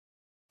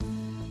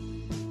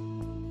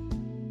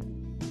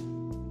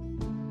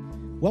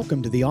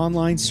Welcome to the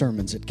online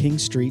sermons at King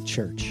Street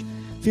Church.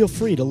 Feel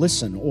free to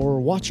listen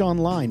or watch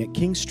online at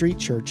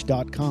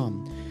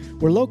kingstreetchurch.com.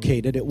 We're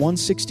located at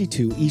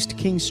 162 East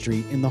King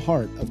Street in the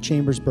heart of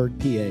Chambersburg,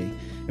 PA,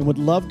 and would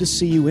love to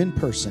see you in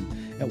person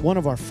at one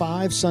of our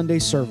 5 Sunday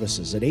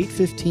services at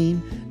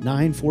 8:15,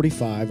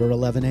 9:45, or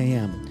 11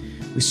 a.m.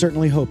 We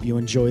certainly hope you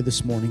enjoy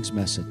this morning's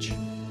message.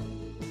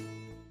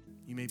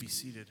 You may be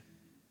seated.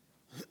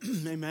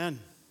 Amen.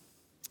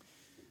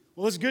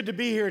 Well, it's good to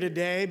be here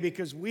today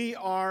because we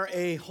are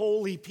a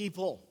holy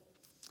people.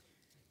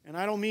 And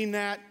I don't mean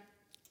that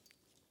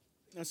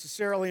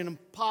necessarily in a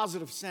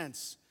positive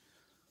sense.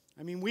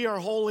 I mean, we are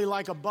holy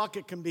like a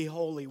bucket can be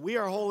holy. We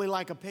are holy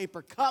like a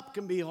paper cup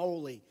can be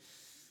holy.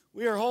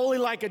 We are holy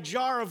like a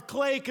jar of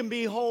clay can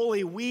be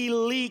holy. We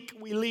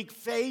leak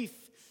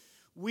faith.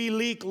 We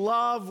leak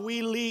love.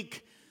 We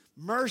leak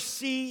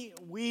mercy.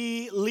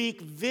 We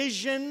leak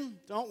vision,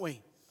 don't we?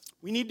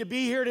 We need to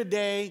be here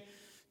today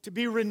to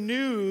be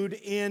renewed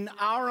in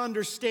our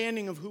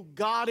understanding of who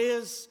God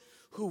is,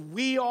 who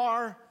we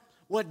are,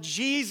 what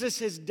Jesus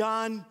has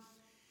done,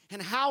 and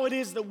how it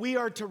is that we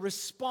are to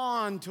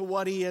respond to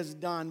what He has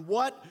done,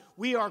 what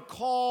we are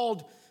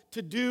called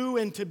to do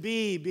and to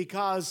be,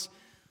 because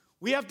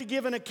we have to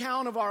give an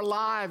account of our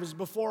lives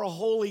before a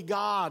holy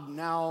God.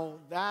 Now,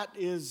 that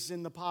is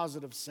in the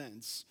positive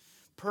sense.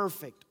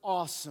 Perfect,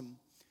 awesome.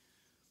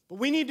 But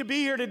we need to be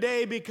here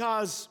today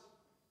because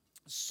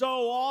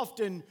so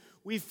often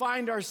we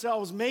find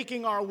ourselves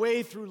making our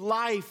way through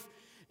life,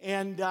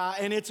 and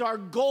it's our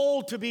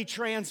goal to be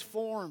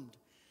transformed.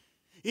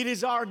 It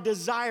is our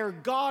desire.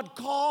 God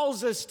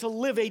calls us to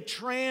live a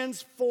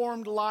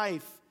transformed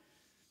life,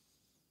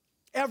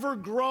 ever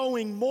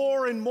growing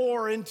more and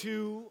more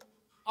into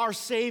our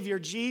Savior,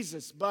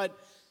 Jesus. But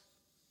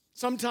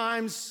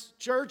sometimes,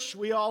 church,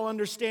 we all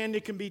understand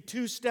it can be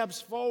 2 steps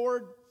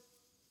forward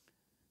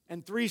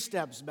and 3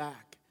 steps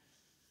back.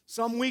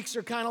 Some weeks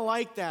are kind of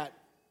like that.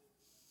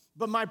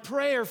 But my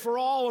prayer for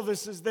all of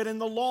us is that in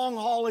the long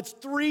haul, it's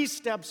 3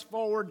 steps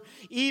forward,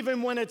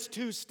 even when it's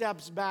 2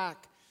 steps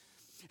back.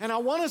 And I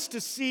want us to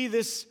see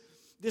this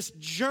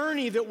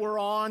journey that we're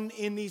on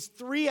in these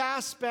 3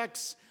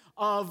 aspects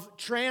of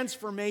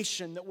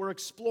transformation that we're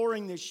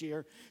exploring this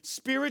year: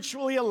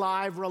 spiritually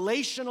alive,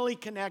 relationally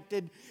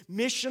connected,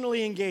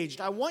 missionally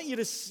engaged. I want you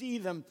to see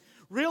them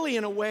really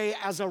in a way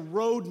as a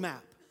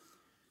roadmap.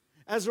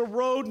 As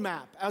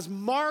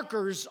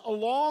markers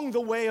along the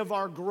way of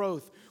our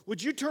growth.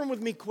 Would you turn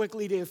with me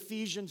quickly to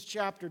Ephesians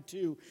chapter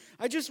 2?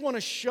 I just want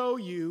to show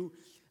you,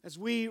 as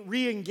we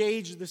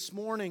re-engage this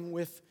morning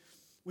with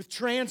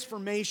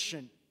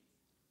transformation,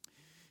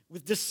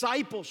 with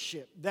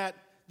discipleship, that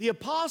the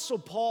Apostle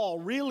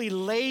Paul really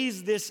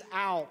lays this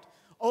out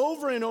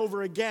over and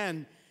over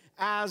again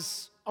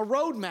as a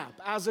roadmap,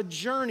 as a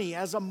journey,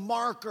 as a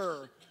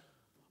marker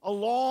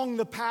along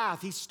the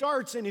path. He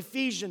starts in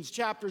Ephesians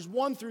chapters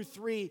 1 through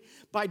 3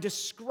 by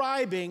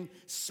describing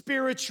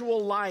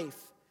spiritual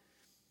life.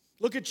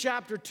 Look at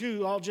chapter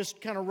 2. I'll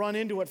just kind of run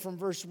into it from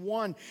verse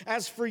 1.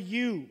 As for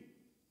you,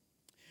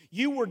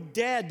 you were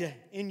dead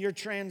in your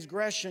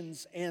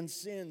transgressions and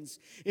sins,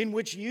 in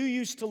which you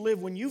used to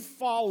live when you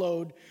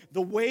followed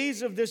the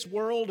ways of this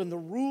world and the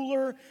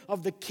ruler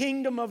of the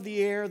kingdom of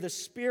the air, the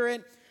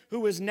spirit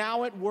who is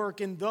now at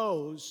work in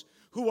those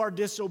who are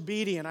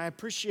disobedient. I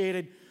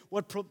appreciated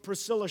what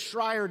Priscilla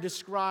Schreier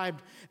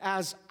described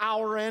as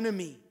our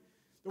enemy.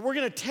 That we're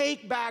going to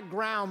take back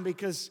ground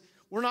because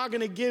we're not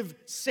going to give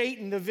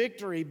Satan the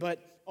victory,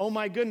 but oh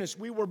my goodness,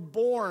 we were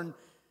born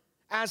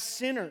as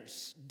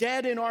sinners,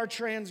 dead in our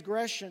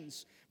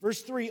transgressions.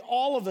 Verse 3,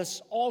 all of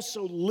us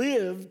also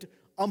lived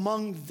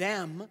among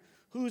them.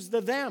 Who's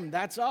the them?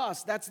 That's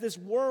us. That's this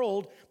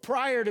world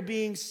prior to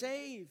being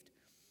saved.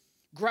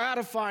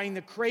 Gratifying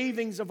the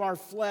cravings of our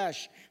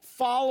flesh,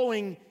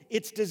 following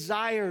its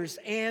desires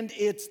and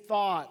its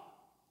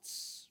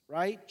thoughts.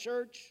 Right,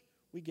 church?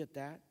 We get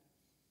that.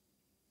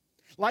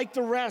 Like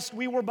the rest,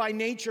 we were by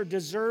nature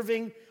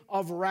deserving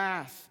of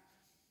wrath.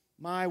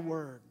 My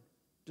word,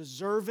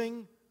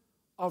 deserving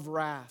of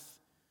wrath.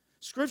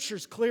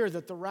 Scripture's clear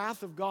that the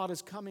wrath of God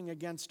is coming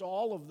against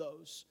all of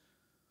those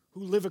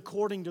who live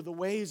according to the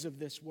ways of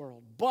this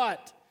world.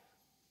 But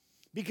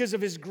because of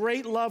His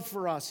great love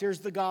for us, here's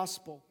the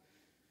gospel.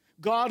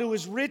 God, who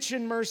is rich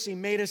in mercy,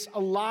 made us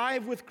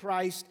alive with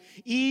Christ,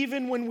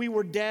 even when we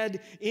were dead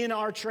in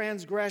our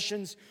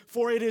transgressions.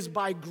 For it is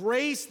by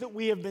grace that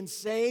we have been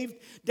saved.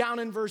 Down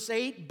in verse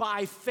 8,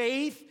 by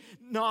faith,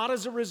 not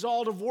as a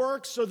result of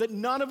works, so that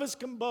none of us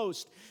can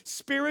boast.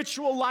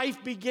 Spiritual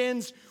life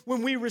begins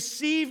when we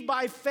receive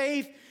by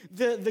faith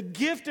the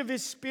gift of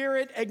His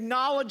Spirit,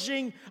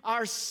 acknowledging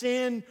our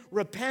sin,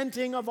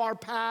 repenting of our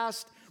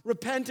past,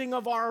 repenting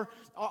of our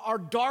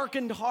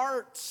darkened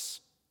hearts,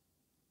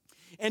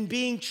 and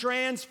being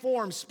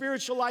transformed.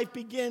 Spiritual life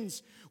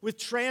begins with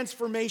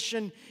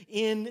transformation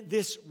in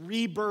this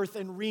rebirth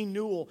and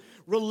renewal.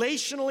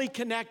 Relationally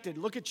connected.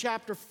 Look at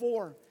chapter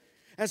 4.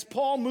 As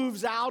Paul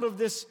moves out of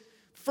this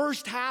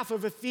first half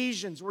of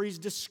Ephesians where he's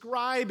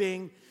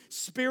describing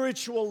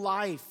spiritual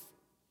life,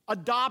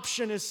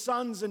 adoption as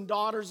sons and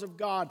daughters of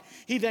God.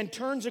 He then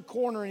turns a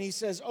corner and he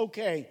says,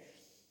 okay,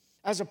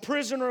 as a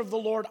prisoner of the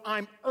Lord,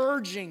 I'm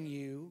urging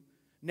you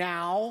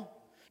now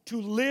to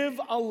live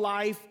a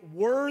life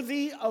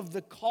worthy of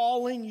the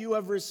calling you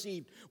have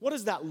received. What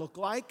does that look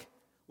like?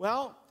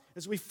 Well,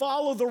 as we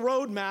follow the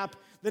roadmap,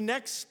 the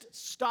next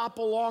stop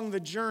along the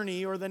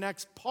journey, or the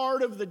next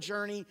part of the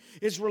journey,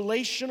 is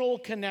relational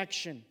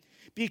connection.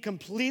 Be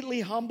completely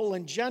humble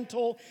and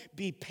gentle.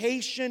 Be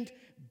patient,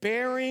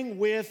 bearing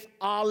with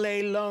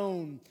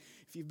allelon.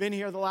 If you've been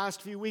here the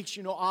last few weeks,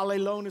 you know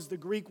allelon is the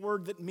Greek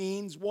word that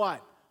means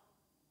what?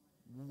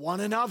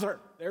 One another.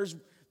 There's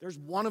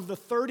one of the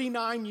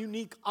 39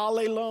 unique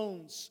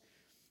allelons.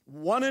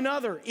 One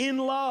another in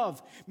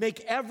love. Make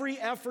every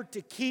effort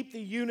to keep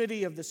the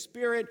unity of the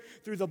Spirit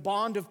through the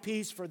bond of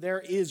peace, for there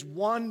is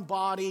one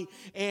body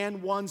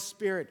and one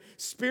Spirit.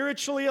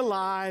 Spiritually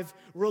alive,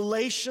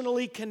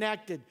 relationally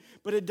connected.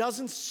 But it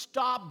doesn't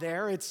stop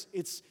there. It's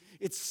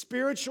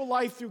spiritual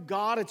life through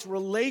God. It's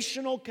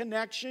relational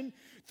connection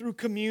through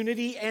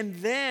community. And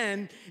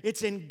then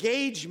it's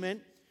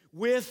engagement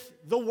with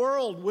the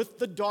world, with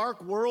the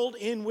dark world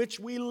in which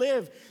we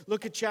live.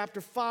 Look at chapter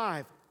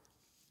 5,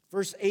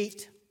 verse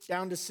 8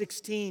 down to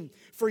 16.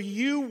 For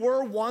you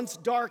were once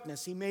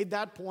darkness. He made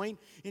that point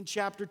in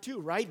chapter 2,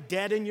 right?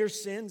 Dead in your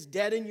sins,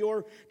 dead in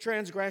your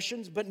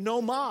transgressions, but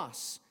no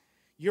mas.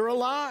 You're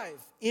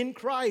alive in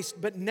Christ.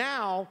 But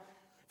now,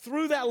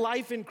 through that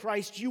life in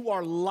Christ, you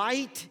are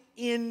light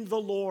in the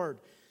Lord.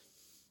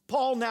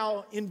 Paul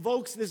now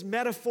invokes this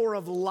metaphor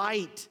of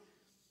light.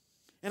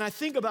 And I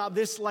think about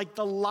this like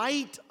the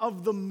light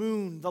of the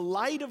moon. The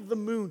light of the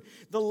moon.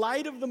 The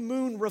light of the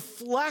moon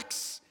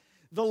reflects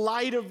the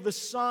light of the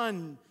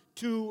sun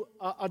to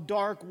a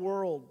dark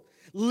world.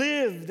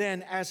 Live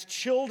then as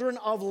children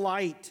of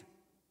light.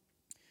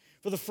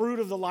 For the fruit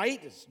of the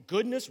light is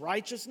goodness,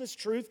 righteousness,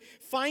 truth.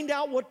 Find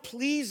out what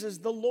pleases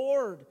the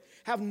Lord.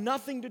 Have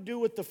nothing to do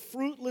with the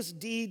fruitless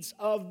deeds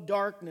of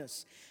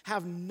darkness.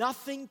 Have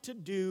nothing to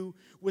do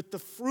with the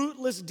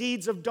fruitless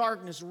deeds of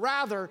darkness.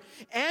 Rather,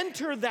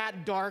 enter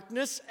that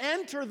darkness,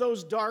 enter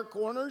those dark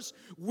corners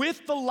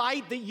with the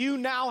light that you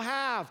now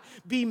have.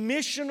 Be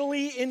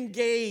missionally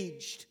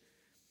engaged.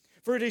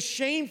 For it is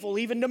shameful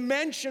even to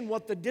mention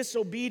what the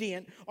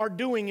disobedient are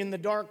doing in the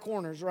dark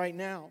corners right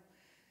now.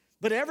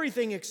 But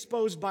everything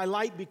exposed by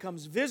light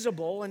becomes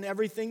visible, and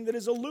everything that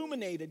is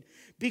illuminated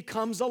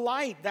becomes a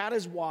light. That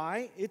is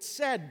why it's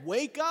said,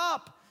 wake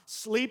up,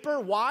 sleeper.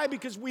 Why?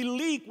 Because we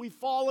leak, we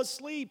fall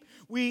asleep.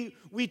 We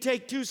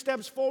take 2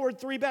 steps forward,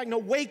 3 back. No,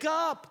 wake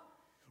up,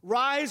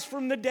 rise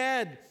from the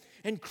dead,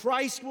 and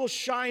Christ will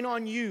shine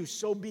on you.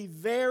 So be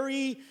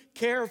very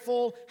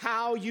careful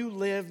how you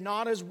live,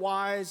 not as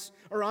wise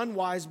or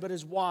unwise, but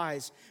as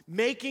wise,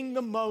 making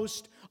the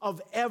most of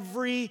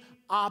every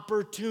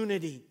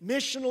opportunity,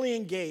 missionally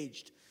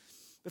engaged.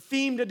 The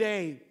theme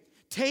today,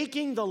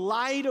 taking the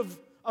light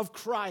of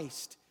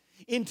Christ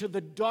into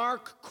the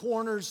dark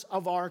corners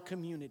of our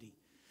community.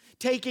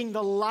 Taking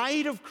the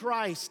light of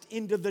Christ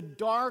into the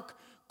dark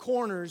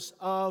corners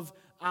of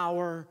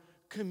our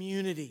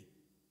community.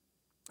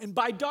 And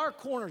by dark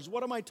corners,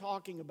 what am I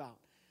talking about?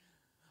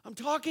 I'm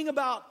talking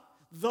about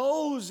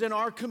those in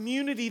our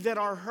community that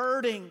are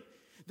hurting,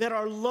 that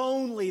are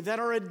lonely, that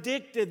are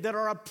addicted, that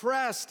are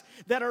oppressed,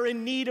 that are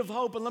in need of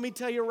hope. And let me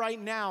tell you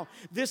right now,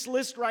 this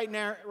list right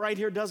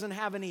here doesn't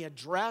have any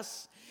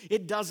address.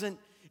 It doesn't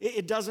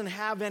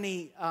have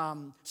any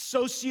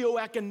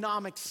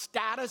socioeconomic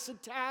status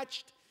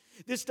attached.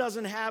 This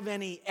doesn't have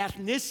any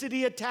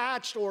ethnicity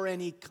attached or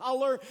any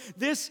color.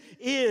 This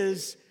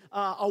is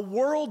a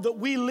world that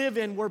we live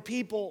in where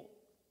people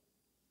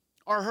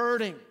are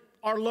hurting,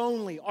 are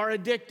lonely, are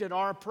addicted,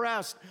 are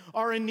oppressed,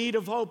 are in need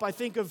of hope. I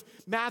think of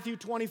Matthew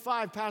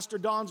 25. Pastor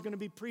Don's going to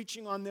be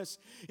preaching on this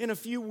in a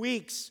few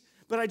weeks,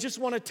 but I just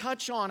want to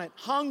touch on it.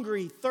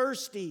 Hungry,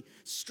 thirsty,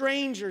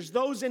 strangers,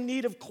 those in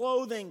need of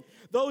clothing,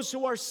 those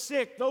who are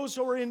sick, those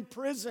who are in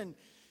prison.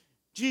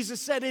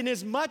 Jesus said,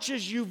 inasmuch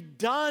as you've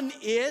done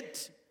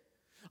it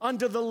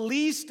unto the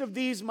least of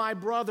these, my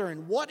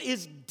brethren. What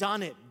is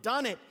done it?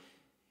 Done it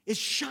is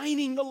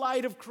shining the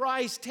light of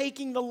Christ,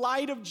 taking the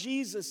light of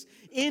Jesus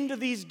into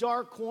these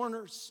dark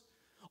corners.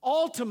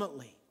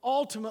 Ultimately,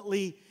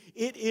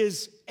 it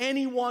is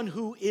anyone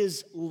who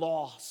is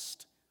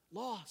lost.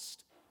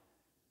 Lost.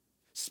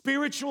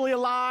 Spiritually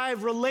alive,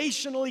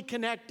 relationally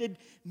connected,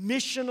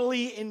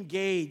 missionally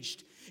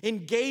engaged.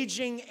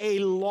 Engaging a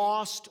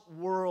lost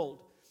world.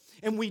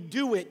 And we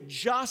do it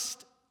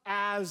just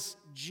as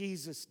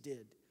Jesus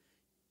did.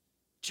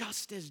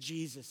 Just as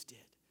Jesus did.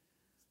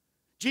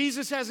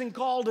 Jesus hasn't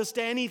called us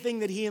to anything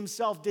that he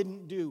himself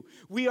didn't do.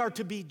 We are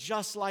to be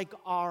just like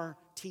our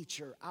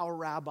teacher, our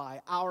rabbi,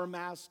 our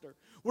master.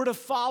 We're to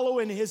follow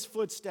in his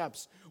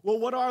footsteps. Well,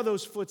 what are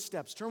those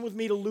footsteps? Turn with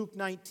me to Luke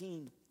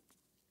 19.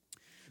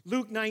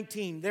 Luke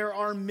 19. There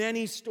are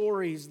many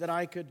stories that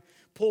I could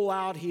pull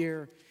out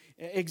here,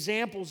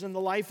 examples in the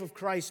life of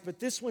Christ, but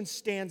this one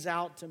stands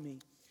out to me.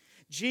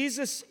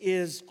 Jesus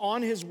is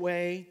on his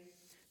way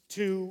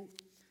to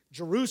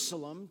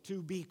Jerusalem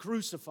to be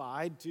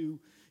crucified.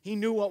 He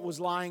knew what was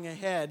lying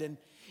ahead.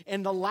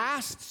 And the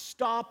last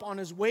stop on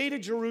his way to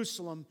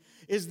Jerusalem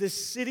is this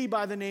city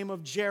by the name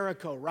of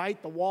Jericho,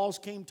 right? The walls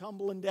came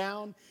tumbling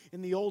down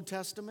in the Old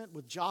Testament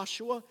with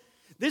Joshua.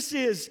 This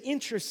is,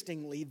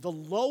 interestingly, the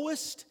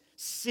lowest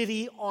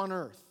city on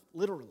earth,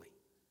 literally.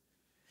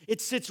 It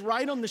sits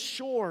right on the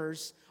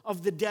shores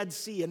of the Dead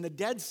Sea, and the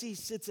Dead Sea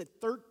sits at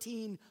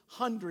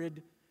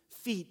 1,300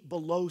 feet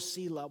below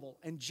sea level,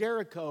 and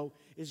Jericho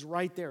is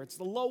right there. It's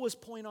the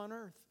lowest point on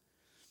earth.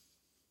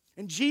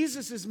 And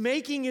Jesus is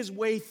making his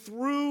way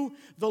through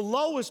the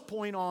lowest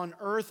point on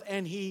earth,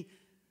 and he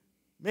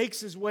makes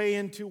his way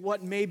into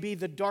what may be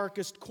the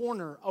darkest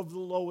corner of the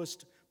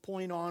lowest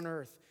point on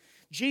earth.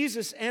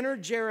 Jesus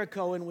entered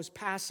Jericho and was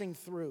passing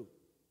through.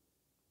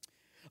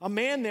 A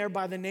man there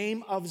by the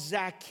name of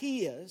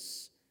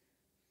Zacchaeus,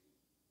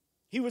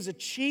 he was a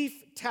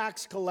chief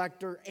tax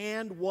collector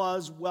and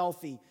was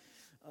wealthy.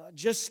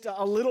 Just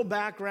a little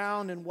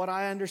background, and what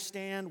I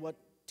understand, what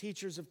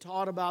teachers have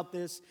taught about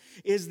this,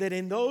 is that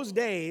in those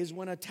days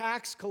when a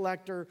tax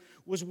collector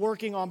was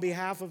working on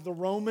behalf of the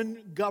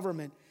Roman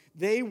government,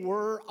 they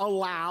were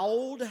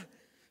allowed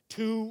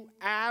to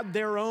add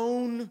their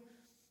own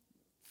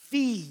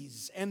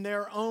fees and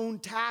their own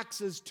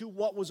taxes to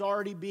what was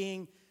already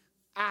being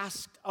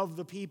asked of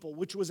the people,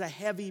 which was a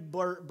heavy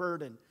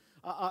burden,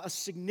 a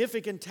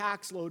significant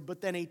tax load.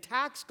 But then a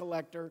tax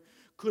collector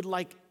could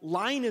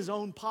line his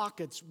own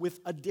pockets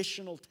with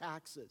additional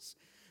taxes.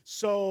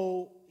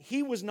 So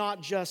he was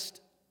not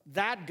just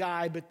that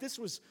guy, but this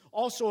was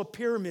also a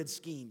pyramid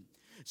scheme.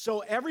 So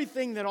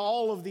everything that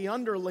all of the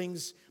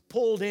underlings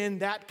pulled in,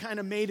 that kind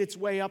of made its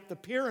way up the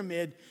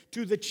pyramid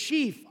to the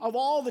chief of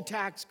all the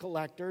tax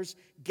collectors.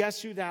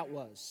 Guess who that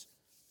was?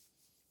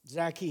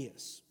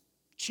 Zacchaeus.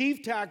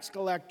 Chief tax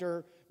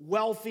collector,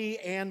 wealthy,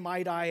 and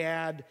might I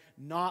add,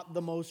 not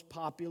the most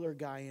popular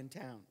guy in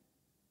town.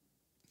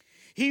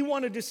 He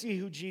wanted to see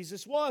who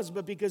Jesus was,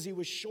 but because he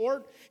was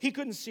short, he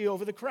couldn't see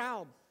over the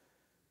crowd.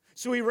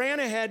 So he ran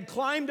ahead,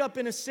 climbed up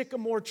in a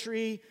sycamore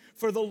tree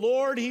for the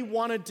Lord he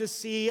wanted to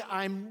see.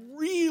 I'm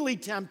really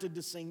tempted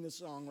to sing the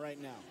song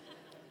right now.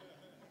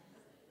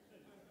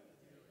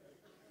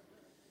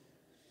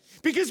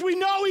 Because we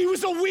know he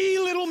was a wee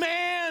little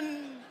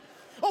man.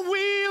 A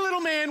wee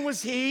little man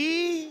was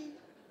he.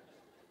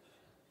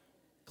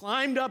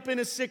 Climbed up in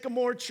a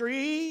sycamore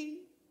tree.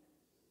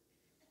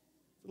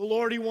 The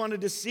Lord he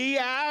wanted to see.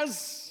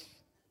 As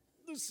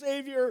the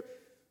Savior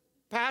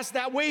passed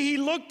that way, he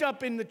looked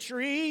up in the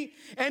tree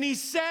and he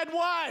said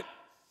what?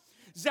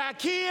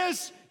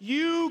 Zacchaeus,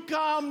 you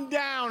come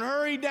down.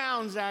 Hurry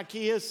down,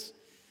 Zacchaeus,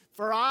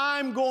 for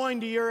I'm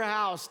going to your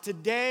house.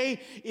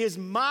 Today is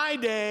my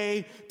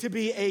day to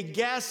be a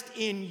guest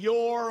in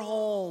your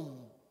home.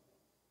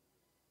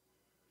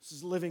 This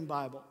is Living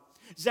Bible.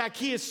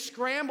 Zacchaeus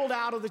scrambled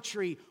out of the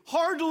tree,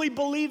 hardly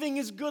believing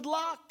his good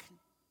luck.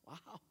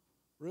 Wow,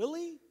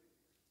 really?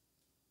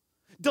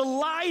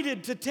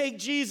 Delighted to take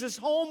Jesus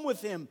home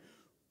with him.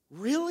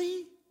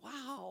 Really?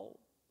 Wow.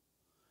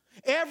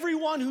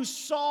 Everyone who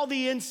saw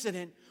the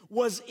incident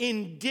was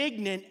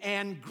indignant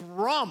and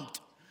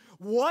grumped.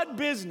 What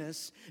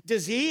business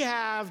does he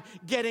have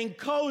getting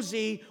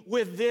cozy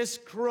with this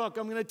crook?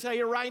 I'm going to tell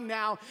you right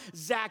now,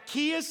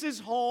 Zacchaeus'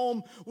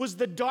 home was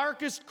the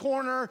darkest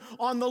corner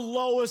on the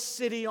lowest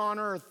city on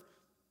earth.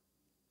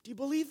 Do you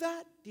believe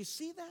that? Do you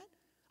see that?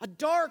 A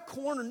dark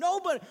corner.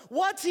 Nobody.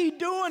 What's he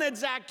doing at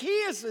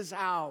Zacchaeus'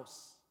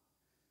 house?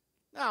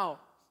 Now,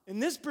 in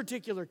this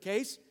particular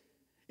case,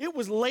 it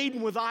was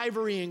laden with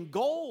ivory and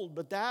gold,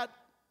 but that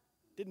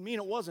didn't mean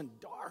it wasn't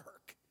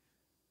dark.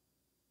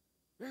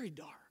 Very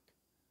dark.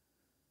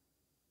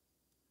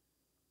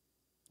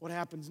 What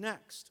happens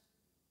next?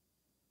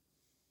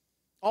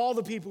 All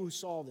the people who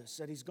saw this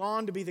said he's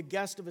gone to be the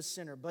guest of a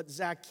sinner. But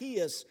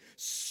Zacchaeus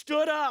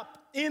stood up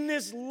in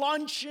this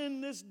luncheon,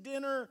 this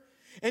dinner,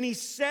 and he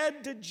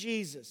said to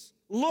Jesus,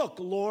 "Look,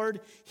 Lord,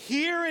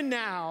 here and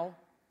now."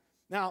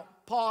 Now,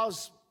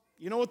 pause.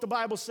 You know what the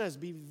Bible says?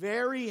 Be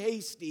very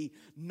hasty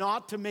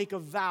not to make a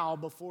vow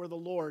before the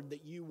Lord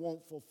that you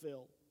won't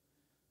fulfill.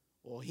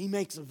 Well, he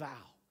makes a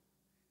vow.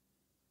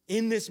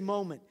 In this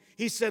moment,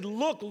 he said,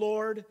 "Look,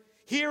 Lord,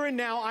 here and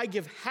now I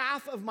give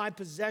half of my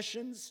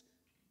possessions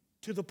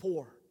to the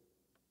poor."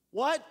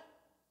 What?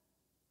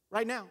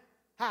 Right now,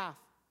 half.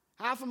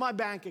 Half of my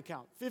bank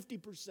account,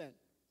 50%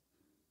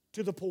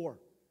 to the poor.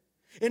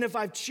 And if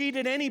I've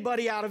cheated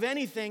anybody out of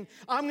anything,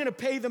 I'm going to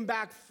pay them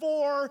back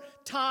 4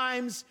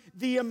 times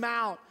the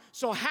amount.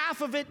 So half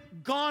of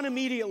it gone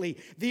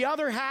immediately. The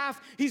other half,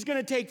 he's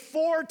going to take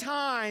 4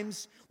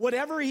 times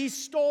whatever he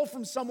stole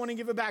from someone and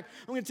give it back.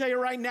 I'm going to tell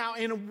you right now,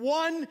 in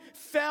one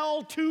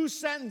fell 2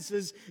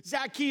 sentences,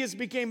 Zacchaeus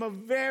became a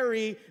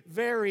very,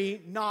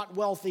 very not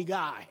wealthy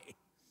guy.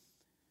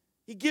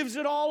 He gives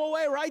it all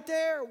away right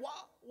there.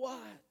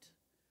 What?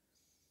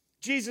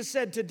 Jesus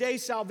said, "Today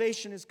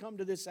salvation has come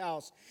to this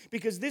house,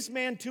 because this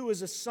man too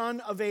is a son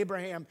of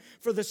Abraham.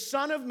 For the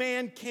Son of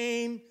Man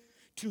came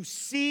to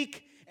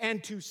seek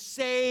and to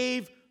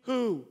save"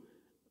 who?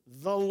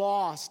 the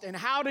lost. And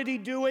how did he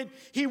do it?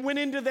 He went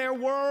into their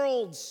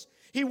worlds.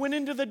 He went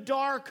into the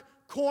dark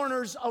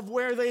corners of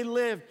where they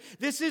lived.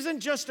 This isn't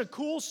just a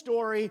cool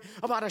story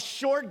about a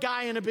short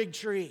guy in a big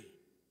tree.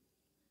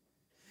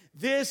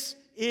 This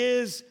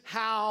is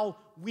how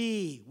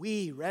we,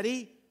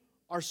 ready,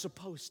 are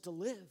supposed to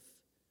live.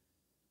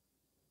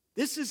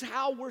 This is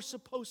how we're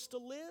supposed to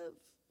live.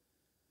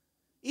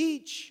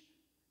 Each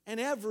and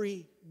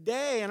every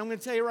day. And I'm going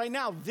to tell you right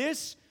now,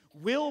 this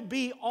will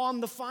be on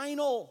the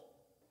final.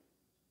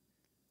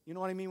 You know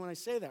what I mean when I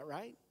say that,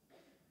 right?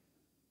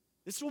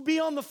 This will be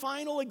on the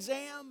final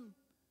exam.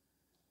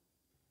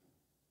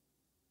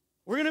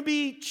 We're going to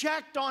be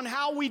checked on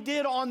how we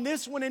did on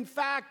this one. In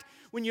fact,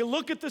 when you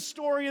look at the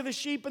story of the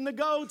sheep and the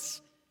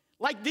goats,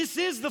 like this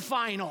is the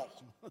final.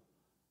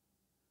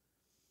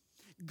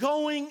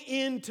 Going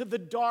into the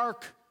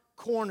dark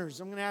corners.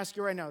 I'm going to ask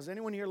you right now, does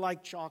anyone here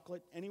like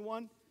chocolate?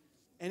 Anyone?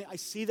 And I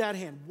see that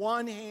hand.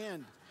 One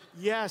hand.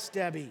 Yes,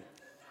 Debbie.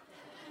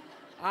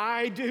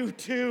 I do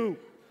too.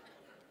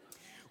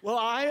 Well,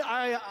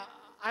 I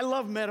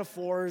love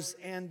metaphors,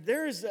 and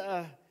there's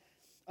a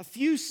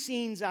few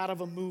scenes out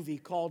of a movie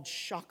called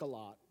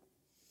Chocolat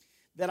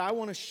that I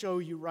want to show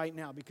you right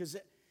now, because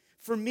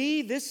for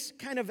me, this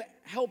kind of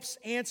helps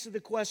answer the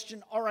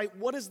question, all right,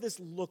 what does this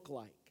look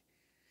like?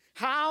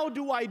 How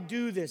do I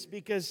do this?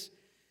 Because,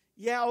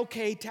 yeah,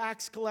 okay,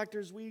 tax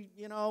collectors, we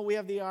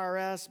have the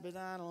IRS, but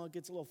I don't know, it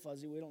gets a little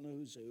fuzzy. We don't know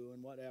who's who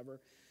and whatever.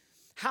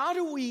 How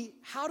do we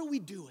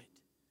do it?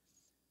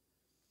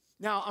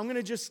 Now, I'm going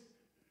to just,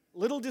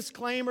 little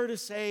disclaimer to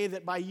say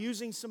that by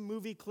using some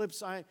movie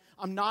clips,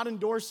 I'm not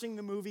endorsing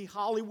the movie.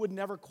 Hollywood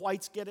never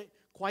quite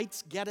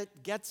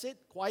gets it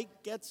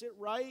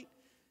right.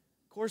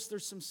 Of course,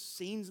 there's some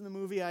scenes in the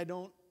movie I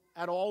don't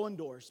at all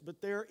endorse,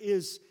 but there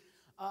is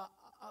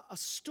a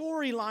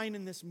storyline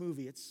in this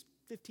movie. It's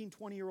a 15,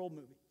 20-year-old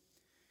movie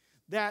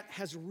that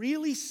has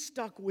really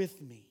stuck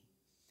with me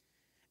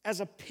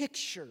as a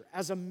picture,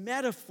 as a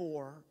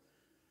metaphor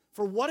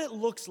for what it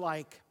looks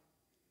like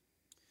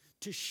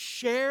to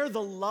share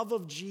the love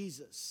of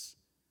Jesus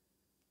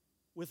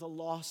with a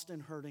lost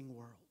and hurting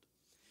world.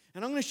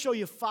 And I'm going to show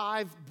you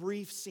 5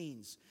 brief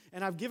scenes,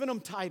 and I've given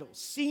them titles.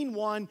 Scene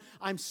 1,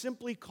 I'm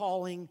simply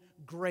calling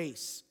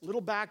Grace.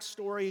 Little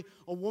backstory,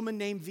 a woman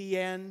named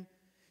Vienne.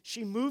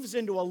 She moves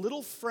into a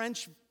little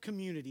French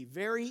community,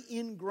 very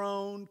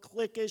ingrown,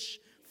 cliquish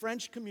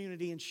French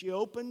community, and she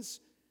opens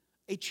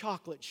a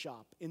chocolate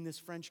shop in this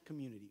French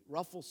community,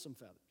 ruffles some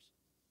feathers.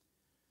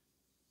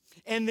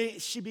 And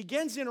she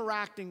begins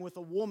interacting with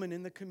a woman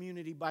in the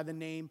community by the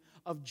name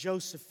of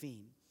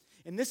Josephine.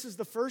 And this is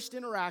the first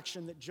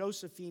interaction that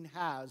Josephine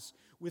has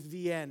with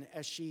Vienne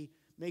as she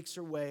makes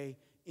her way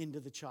into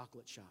the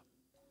chocolate shop.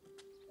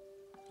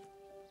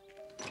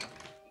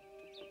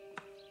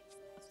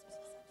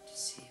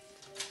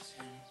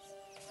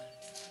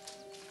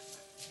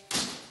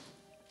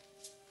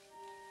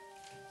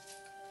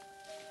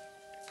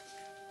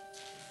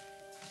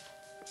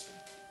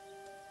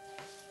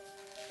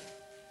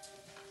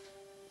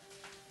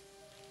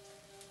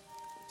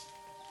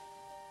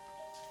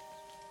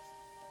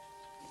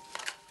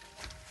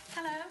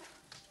 Hello.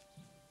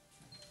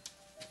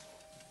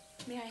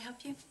 May I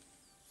help you?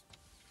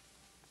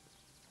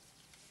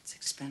 It's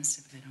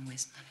expensive. They don't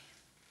waste money.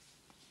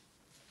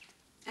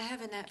 I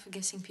have a knack for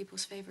guessing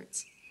people's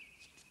favorites.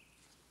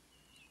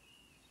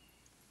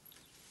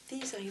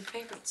 These are your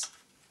favorites.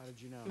 How did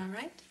you know? Am I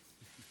right?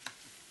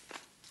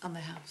 On the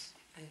house.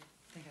 I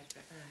think I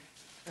took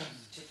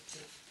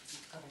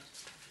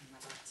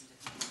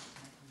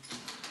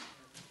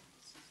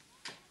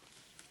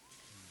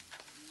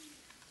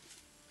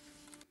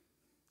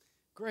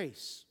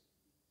Grace,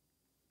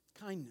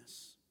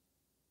 kindness,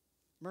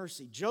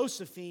 mercy.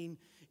 Josephine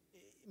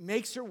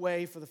makes her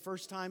way for the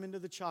first time into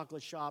the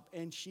chocolate shop,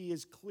 and she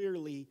is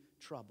clearly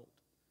troubled.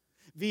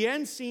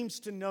 Vienne seems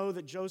to know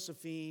that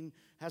Josephine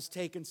has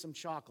taken some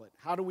chocolate.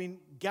 How do we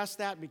guess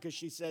that? Because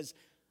she says,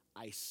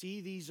 I see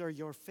these are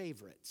your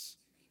favorites.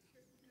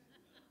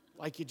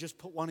 Like you just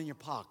put one in your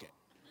pocket.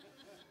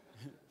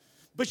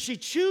 But she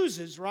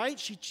chooses, right?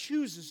 She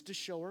chooses to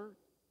show her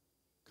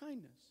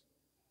kindness.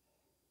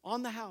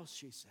 On the house,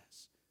 she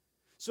says.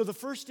 So the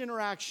first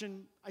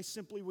interaction, I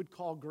simply would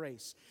call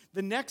Grace.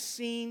 The next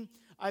scene,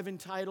 I've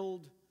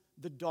entitled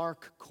The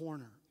Dark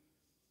Corner.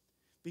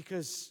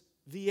 Because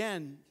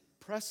Vienne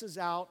presses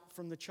out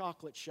from the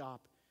chocolate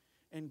shop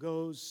and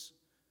goes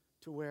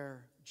to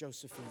where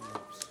Josephine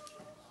lives.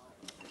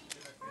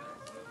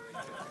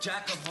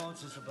 Jack of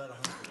hearts is a better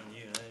hunter than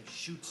you, eh?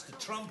 Shoots the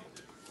trump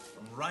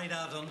from right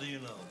out under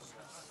your nose.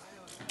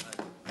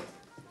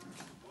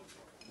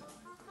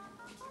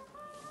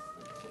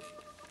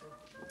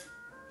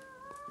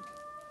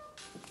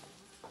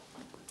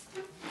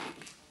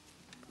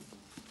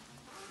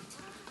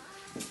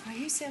 Are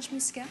you Serge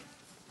Muscat?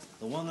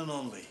 The one and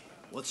only.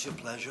 What's your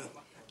pleasure?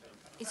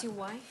 Is your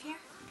wife here?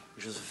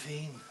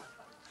 Josephine?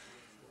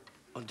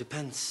 Well, it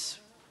depends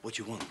what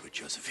you want with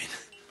Josephine.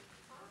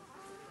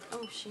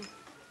 Oh, she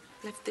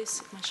left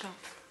this at my shop.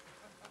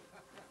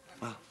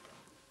 Well,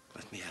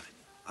 let me have it.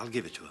 I'll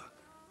give it to her.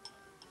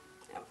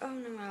 Oh,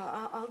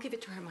 no, I'll give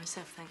it to her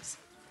myself, thanks.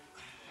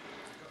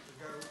 Got to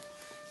go.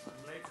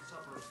 I'm late for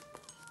supper.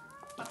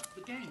 But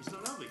the game's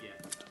not over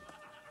yet.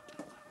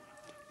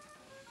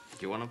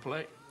 You want to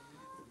play?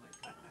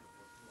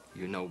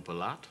 You know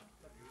Balat?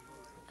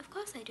 Of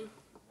course I do.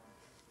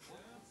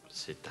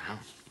 Sit down.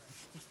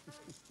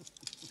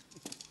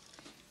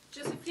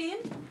 Josephine?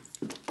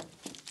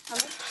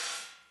 Hello?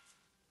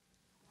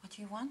 What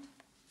do you want?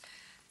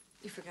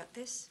 You forgot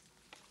this?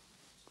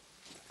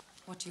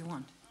 What do you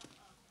want?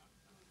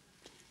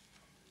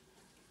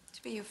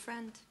 To be your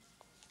friend.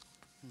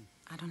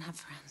 I don't have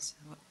friends.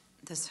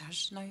 Does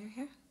Serge know you're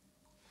here?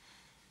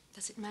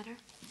 Does it matter?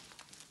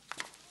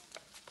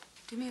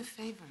 Do me a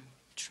favor.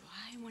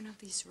 Try one of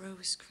these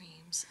rose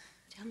creams.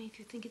 Tell me if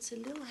you think it's a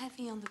little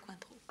heavy on the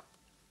Cointreau.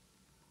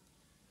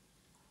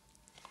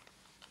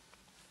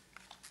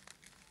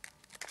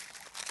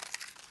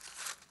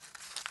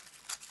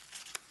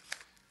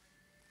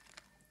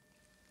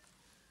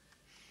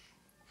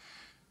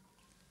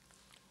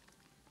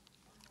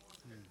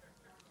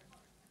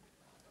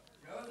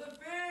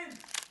 Josephine!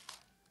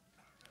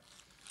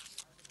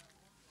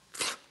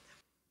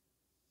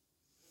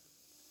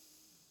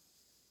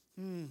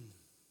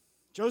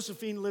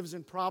 Josephine lives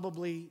in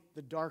probably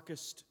the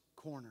darkest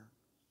corner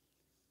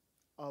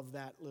of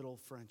that little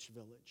French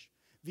village.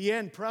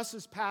 Vienne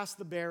presses past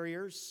the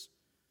barriers.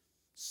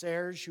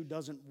 Serge, who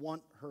doesn't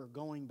want her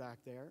going back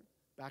there,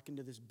 back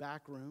into this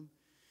back room,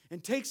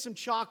 and takes some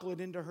chocolate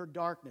into her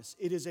darkness.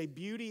 It is a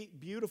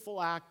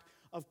beautiful act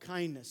of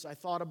kindness. I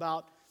thought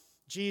about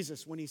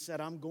Jesus when he said,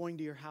 "I'm going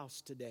to your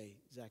house today,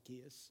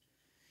 Zacchaeus."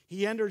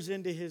 He enters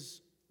into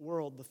his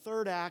world. The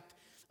third act,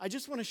 I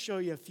just want to show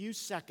you a few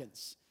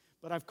seconds,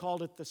 but I've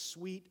called it the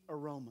sweet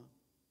aroma.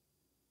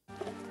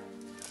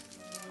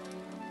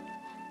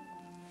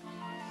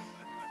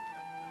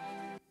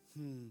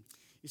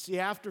 You see,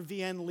 after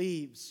Vienne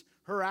leaves,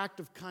 her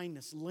act of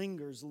kindness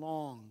lingers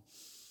long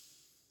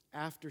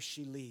after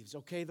she leaves.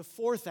 Okay, the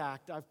fourth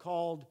act I've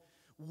called,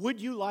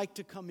 "Would you like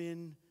to come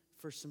in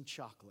for some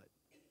chocolate?"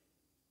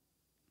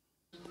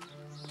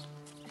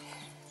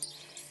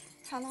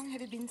 How long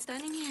have you been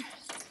standing here?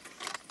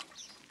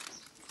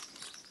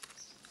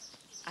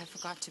 I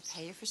forgot to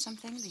pay you for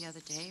something the other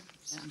day.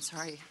 I'm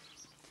sorry.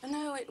 Oh,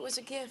 no, it was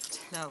a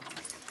gift. No,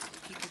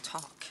 people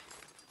talk.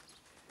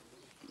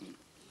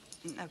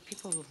 No,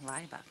 people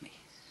lie about me.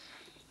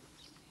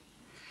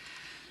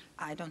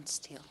 I don't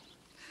steal.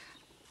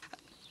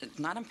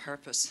 Not on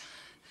purpose.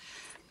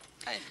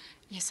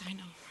 Yes, I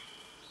know.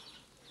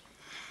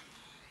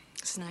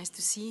 It's nice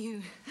to see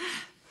you.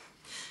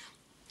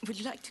 Would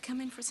you like to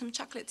come in for some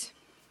chocolate?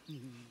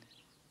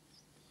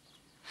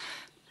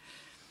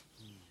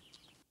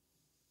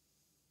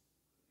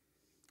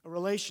 A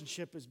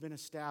relationship has been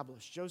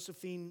established.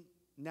 Josephine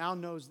now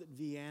knows that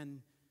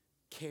Vienne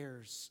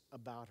cares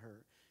about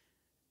her.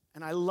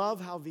 And I love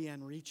how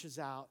Vienne reaches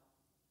out,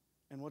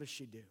 and what does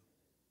she do?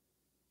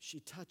 She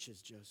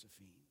touches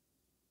Josephine.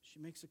 She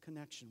makes a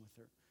connection with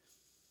her.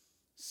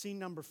 Scene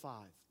number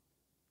 5,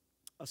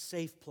 a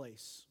safe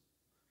place.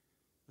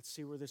 Let's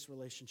see where this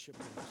relationship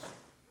goes.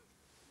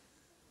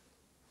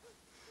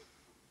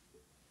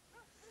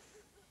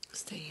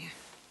 Stay here.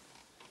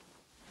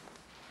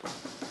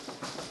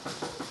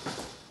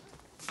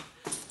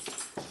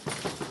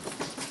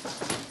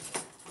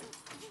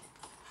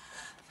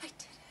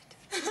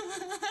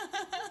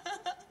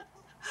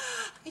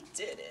 I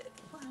did it.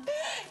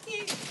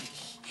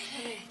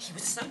 He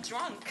was so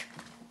drunk.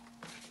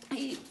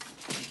 He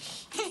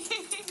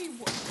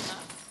woke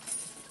up.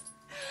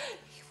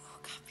 He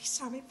woke up. He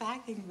saw me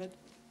packing, but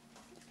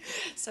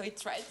so he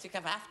tried to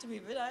come after me,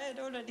 but I had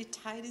already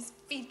tied his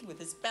feet with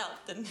his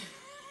belt and.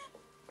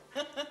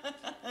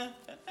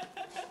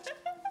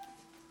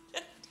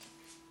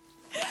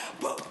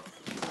 Boom!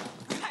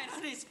 Right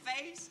on his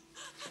face.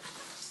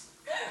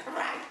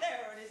 Right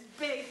there on his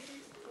big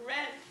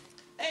red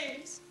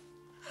face.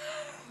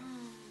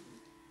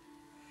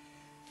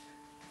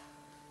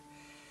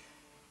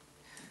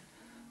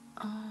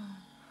 God,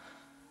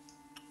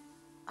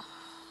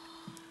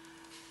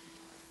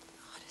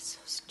 it's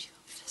so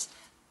stupid, isn't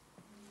it?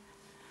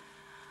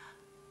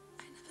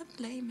 I never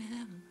blame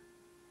him.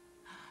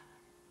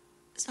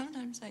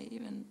 Sometimes I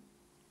even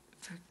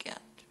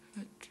forget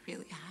what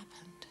really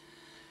happened.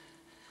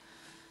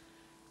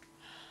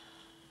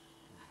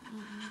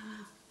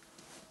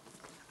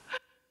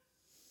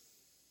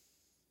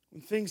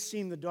 When things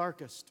seem the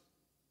darkest,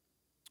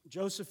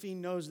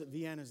 Josephine knows that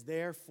Vienne is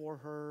there for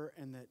her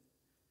and that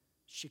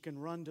she can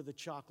run to the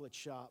chocolate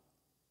shop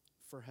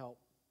for help.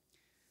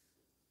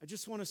 I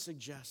just want to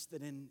suggest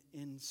that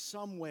in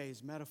some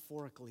ways,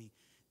 metaphorically,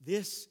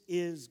 this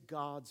is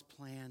God's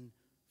plan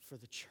for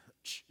the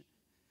church.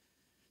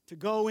 To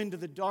go into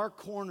the dark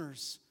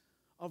corners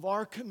of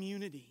our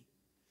community.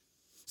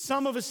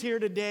 Some of us here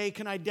today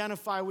can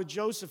identify with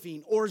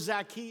Josephine or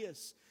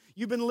Zacchaeus.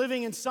 You've been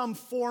living in some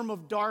form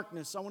of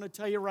darkness. I want to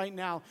tell you right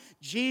now,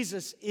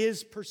 Jesus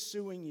is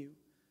pursuing you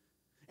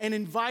and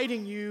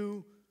inviting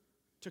you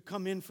to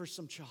come in for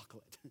some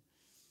chocolate.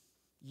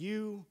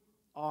 You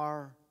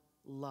are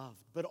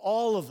loved. But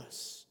all of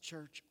us,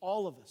 church,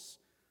 all of us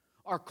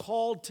are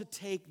called to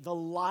take the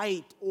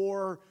light,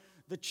 or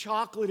the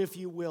chocolate, if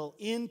you will,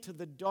 into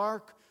the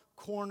dark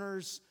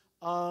corners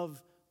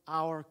of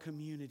our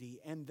community.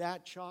 And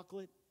that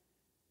chocolate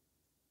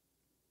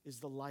is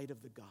the light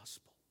of the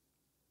gospel.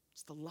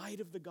 It's the light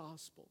of the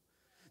gospel.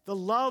 The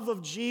love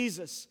of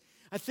Jesus.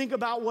 I think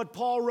about what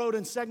Paul wrote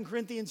in 2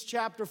 Corinthians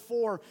chapter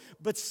 4.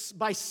 But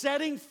by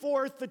setting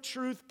forth the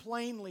truth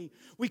plainly,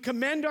 we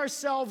commend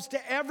ourselves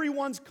to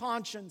everyone's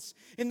conscience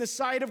in the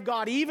sight of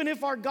God. Even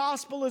if our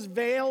gospel is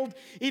veiled,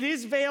 it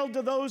is veiled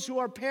to those who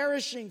are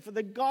perishing. For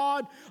the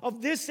God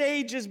of this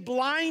age is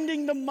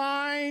blinding the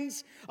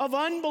minds of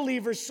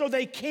unbelievers so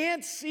they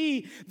can't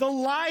see the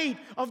light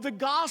of the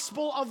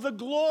gospel of the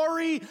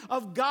glory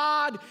of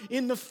God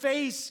in the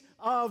face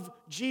of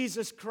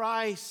Jesus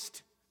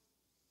Christ,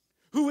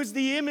 who is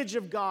the image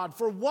of God.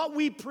 For what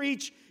we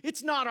preach,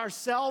 it's not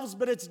ourselves,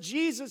 but it's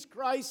Jesus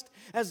Christ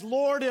as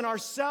Lord, and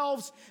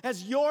ourselves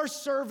as your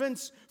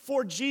servants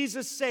for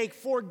Jesus' sake.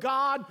 For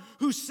God,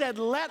 who said,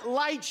 "Let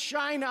light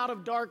shine out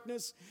of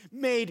darkness,"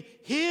 made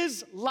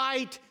His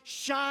light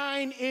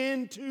shine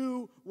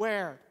into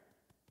where?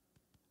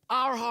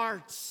 Our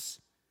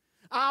hearts,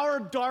 our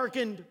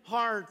darkened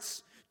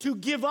hearts, to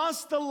give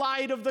us the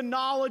light of the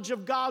knowledge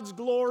of God's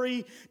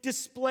glory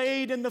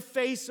displayed in the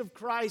face of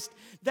Christ.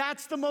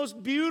 That's the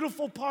most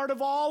beautiful part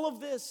of all of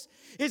this,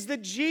 is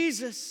that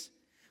Jesus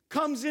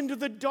comes into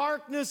the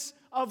darkness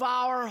of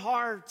our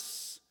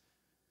hearts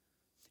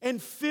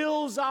and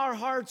fills our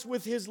hearts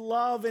with His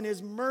love and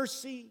His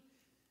mercy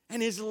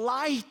and His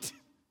light.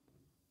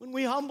 When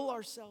we humble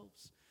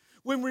ourselves,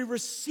 when we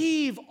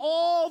receive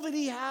all that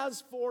He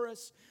has for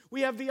us,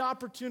 we have the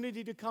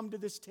opportunity to come to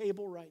this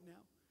table right now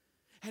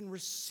and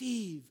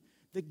receive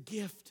the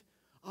gift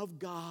of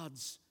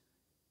God's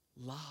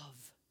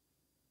love,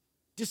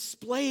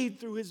 displayed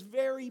through His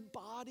very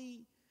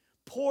body,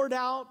 poured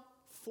out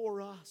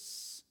for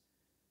us.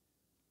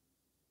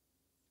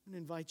 I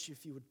invite you,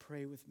 if you would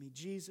pray with me.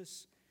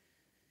 Jesus,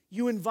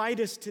 you invite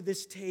us to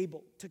this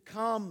table to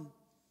come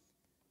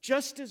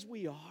just as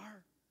we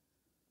are,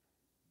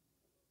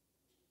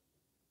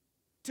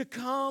 to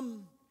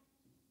come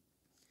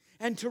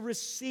and to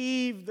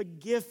receive the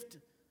gift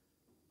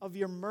of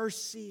your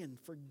mercy and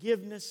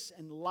forgiveness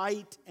and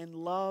light and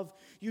love.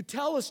 You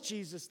tell us,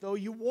 Jesus, though,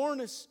 you warn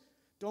us,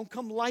 don't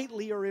come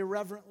lightly or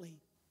irreverently.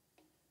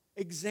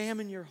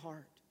 Examine your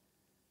heart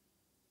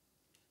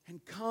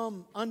and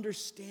come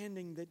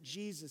understanding that,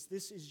 Jesus,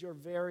 this is your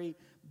very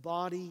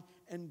body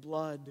and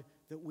blood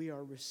that we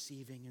are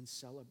receiving and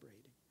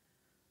celebrating.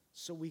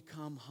 So we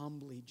come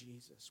humbly,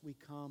 Jesus. We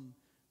come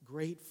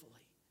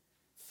gratefully,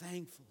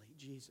 thankfully,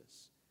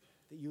 Jesus,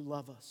 that you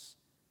love us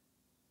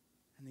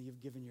and that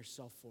you've given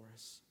yourself for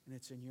us. And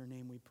it's in your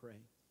name we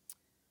pray.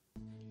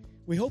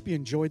 We hope you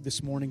enjoyed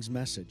this morning's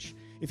message.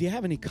 If you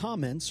have any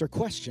comments or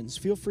questions,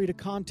 feel free to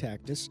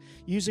contact us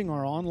using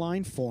our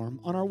online form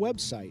on our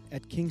website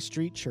at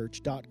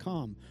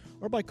kingstreetchurch.com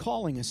or by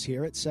calling us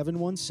here at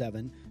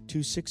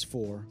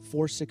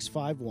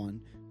 717-264-4651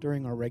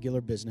 during our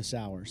regular business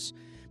hours.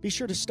 Be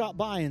sure to stop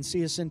by and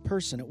see us in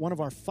person at one of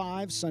our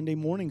 5 Sunday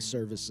morning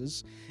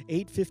services,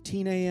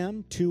 8:15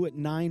 a.m., 2 at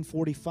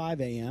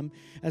 9:45 a.m.,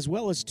 as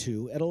well as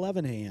 2 at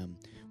 11 a.m.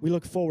 We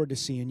look forward to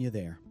seeing you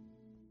there.